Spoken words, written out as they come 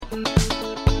Welcome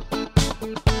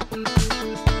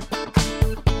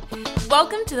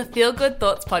to the Feel Good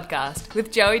Thoughts podcast with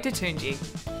Joey Tatunji.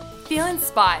 Feel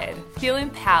inspired, feel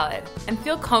empowered, and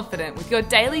feel confident with your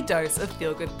daily dose of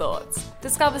feel good thoughts.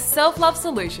 Discover self-love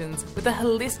solutions with a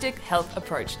holistic health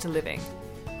approach to living.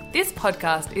 This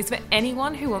podcast is for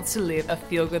anyone who wants to live a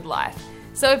feel good life.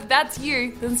 So if that's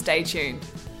you, then stay tuned.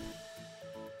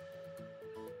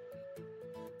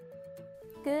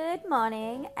 Good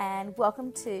morning and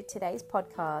welcome to today's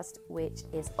podcast, which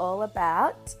is all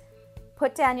about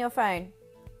put down your phone.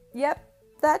 Yep,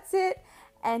 that's it.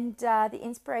 And the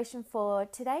inspiration for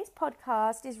today's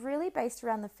podcast is really based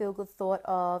around the feel-good thought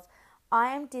of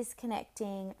I am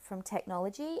disconnecting from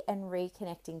technology and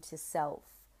reconnecting to self.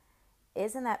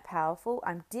 Isn't that powerful?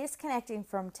 I'm disconnecting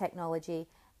from technology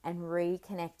and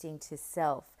reconnecting to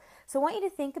self. So I want you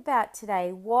to think about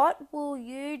today, what will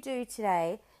you do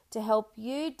today to help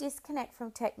you disconnect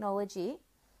from technology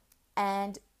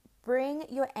and bring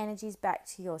your energies back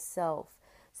to yourself?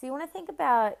 So you want to think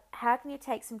about how can you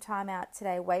take some time out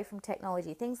today away from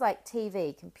technology, things like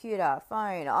TV, computer,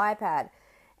 phone, iPad,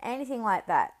 anything like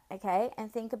that, okay?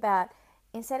 And think about,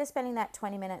 instead of spending that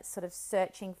 20 minutes sort of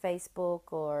searching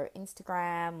Facebook or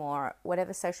Instagram or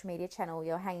whatever social media channel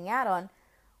you're hanging out on,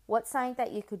 what's something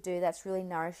that you could do that's really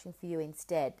nourishing for you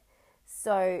instead?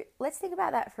 So let's think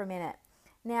about that for a minute.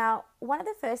 Now, one of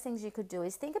the first things you could do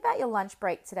is think about your lunch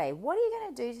break today. What are you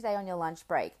going to do today on your lunch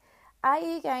break? Are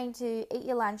you going to eat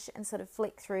your lunch and sort of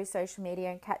flick through social media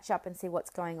and catch up and see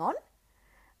what's going on?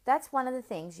 That's one of the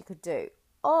things you could do.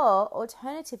 Or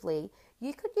alternatively,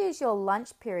 you could use your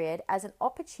lunch period as an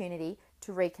opportunity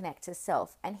to reconnect to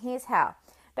self. And here's how.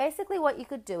 Basically, what you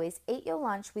could do is eat your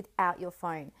lunch without your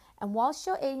phone. And whilst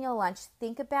you're eating your lunch,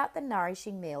 think about the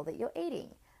nourishing meal that you're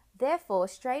eating. Therefore,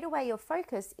 straight away, your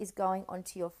focus is going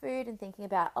onto your food and thinking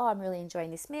about, oh, I'm really enjoying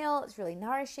this meal. It's really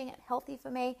nourishing and healthy for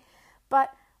me.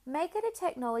 But make it a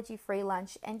technology-free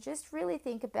lunch and just really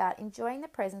think about enjoying the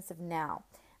presence of now.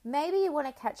 Maybe you want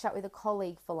to catch up with a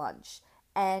colleague for lunch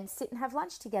and sit and have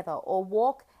lunch together, or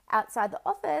walk outside the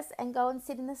office and go and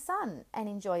sit in the sun and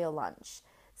enjoy your lunch.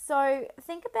 So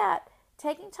think about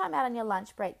taking time out on your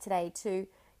lunch break today to,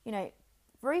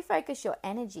 refocus your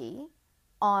energy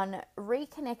on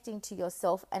reconnecting to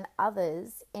yourself and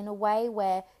others in a way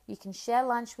where you can share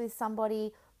lunch with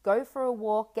somebody, go for a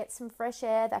walk, get some fresh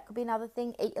air. That could be another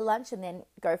thing. Eat your lunch and then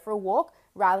go for a walk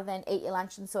rather than eat your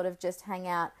lunch and sort of just hang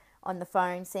out on the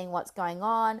phone seeing what's going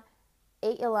on.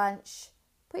 Eat your lunch,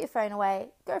 put your phone away,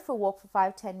 go for a walk for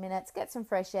 5-10 minutes, get some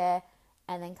fresh air,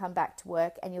 and then come back to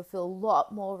work and you'll feel a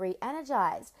lot more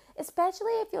re-energized,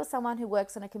 especially if you're someone who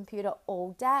works on a computer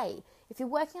all day. If you're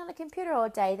working on a computer all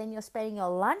day, then you're spending your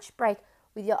lunch break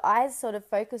with your eyes sort of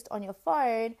focused on your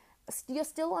phone. You're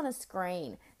still on a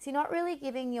screen. So you're not really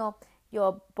giving your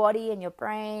body and your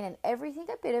brain and everything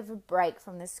a bit of a break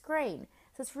from the screen.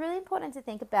 So it's really important to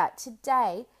think about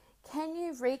today, can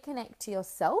you reconnect to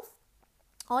yourself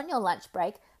on your lunch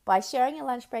break by sharing your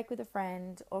lunch break with a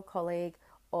friend or colleague,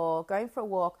 or going for a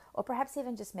walk, or perhaps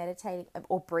even just meditating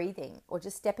or breathing, or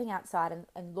just stepping outside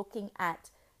and looking at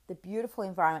the beautiful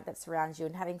environment that surrounds you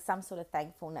and having some sort of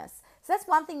thankfulness. So that's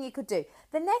one thing you could do.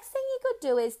 The next thing you could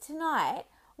do is tonight,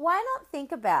 why not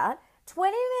think about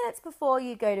 20 minutes before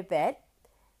you go to bed,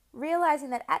 realizing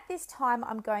that at this time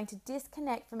I'm going to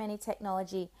disconnect from any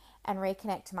technology and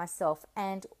reconnect to myself.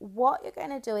 And what you're going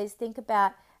to do is think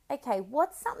about, okay,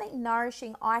 what's something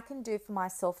nourishing I can do for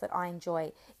myself that I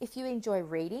enjoy? If you enjoy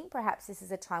reading, perhaps this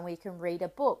is a time where you can read a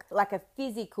book, like a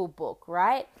physical book,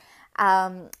 right?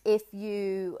 If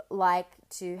you like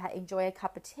to enjoy a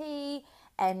cup of tea,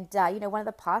 and one of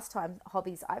the pastime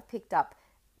hobbies I've picked up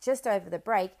just over the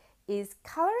break is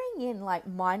coloring in like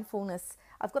mindfulness.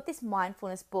 I've got this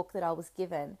mindfulness book that I was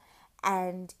given,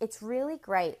 and it's really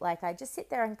great. Like, I just sit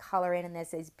there and color in, and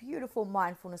there's these beautiful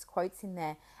mindfulness quotes in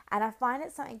there. And I find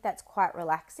it something that's quite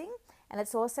relaxing. And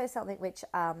it's also something which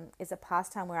is a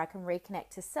pastime where I can reconnect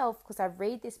to self, because I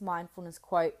read this mindfulness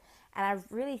quote and I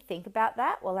really think about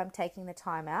that while I'm taking the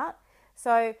time out.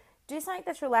 So do something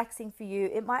that's relaxing for you.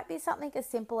 It might be something as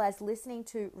simple as listening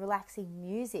to relaxing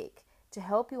music to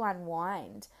help you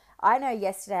unwind. I know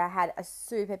yesterday I had a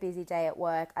super busy day at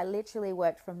work. I literally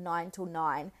worked from 9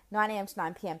 a.m. to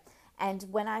 9 p.m. And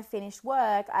when I finished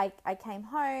work, I came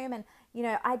home and,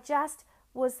 I just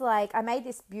was like, I made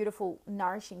this beautiful,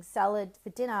 nourishing salad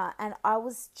for dinner, and I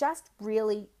was just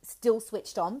really still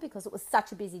switched on because it was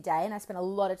such a busy day and I spent a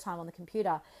lot of time on the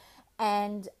computer.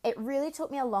 And it really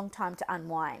took me a long time to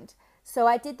unwind. So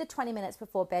I did the 20 minutes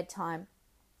before bedtime,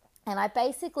 and I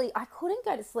couldn't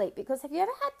go to sleep, because have you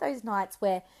ever had those nights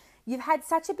where you've had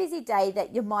such a busy day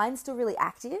that your mind's still really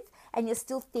active and you're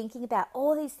still thinking about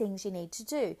all these things you need to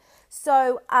do.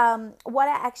 So what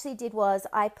I actually did was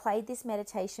I played this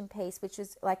meditation piece, which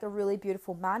was like a really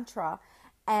beautiful mantra,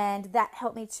 and that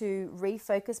helped me to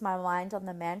refocus my mind on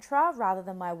the mantra rather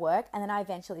than my work, and then I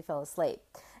eventually fell asleep.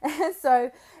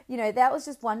 So, that was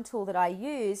just one tool that I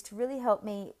used to really help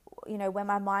me, when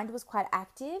my mind was quite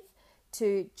active,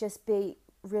 to just be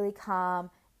really calm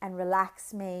and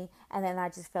relax me, and then I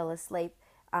just fell asleep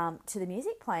to the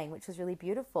music playing, which was really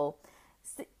beautiful.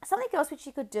 So, something else which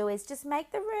you could do is just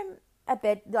make the room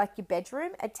like your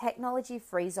bedroom, a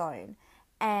technology-free zone,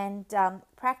 and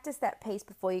practice that piece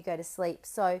before you go to sleep.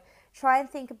 So try and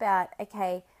think about,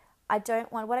 okay,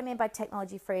 what I mean by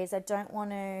technology-free is I don't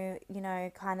want to,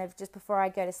 kind of just before I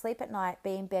go to sleep at night,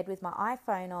 be in bed with my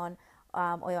iPhone on,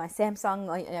 or my Samsung,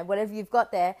 or whatever you've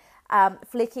got there,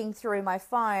 flicking through my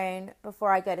phone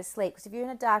before I go to sleep. Because if you're in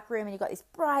a dark room and you've got this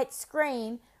bright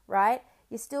screen, right,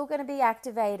 you're still going to be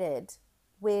activated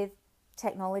with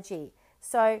technology.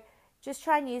 So just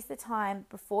try and use the time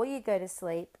before you go to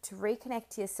sleep to reconnect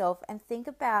to yourself and think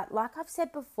about, like I've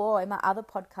said before in my other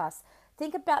podcasts,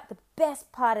 think about the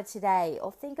best part of today,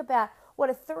 or think about what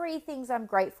are 3 things I'm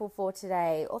grateful for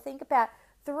today, or think about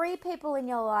 3 people in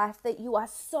your life that you are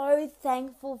so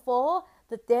thankful for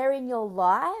that they're in your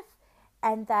life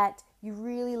and that you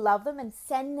really love them, and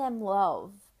send them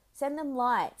love, send them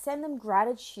light, send them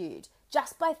gratitude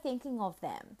just by thinking of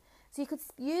them. So you could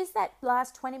use that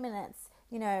last 20 minutes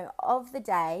of the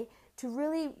day to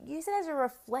really use it as a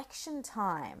reflection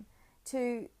time,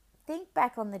 to think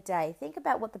back on the day, think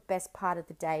about what the best part of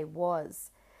the day was.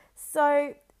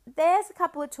 So there's a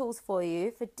couple of tools for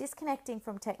you for disconnecting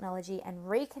from technology and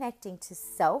reconnecting to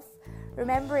self,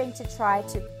 remembering to try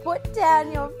to put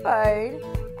down your phone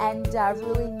and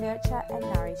really nurture and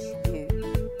nourish you.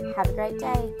 Have a great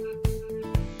day.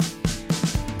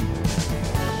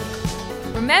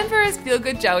 Remember, as Feel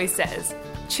Good Joey says,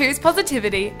 choose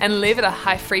positivity and live at a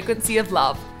high frequency of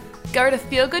love. Go to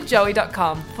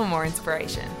feelgoodjoey.com for more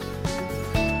inspiration.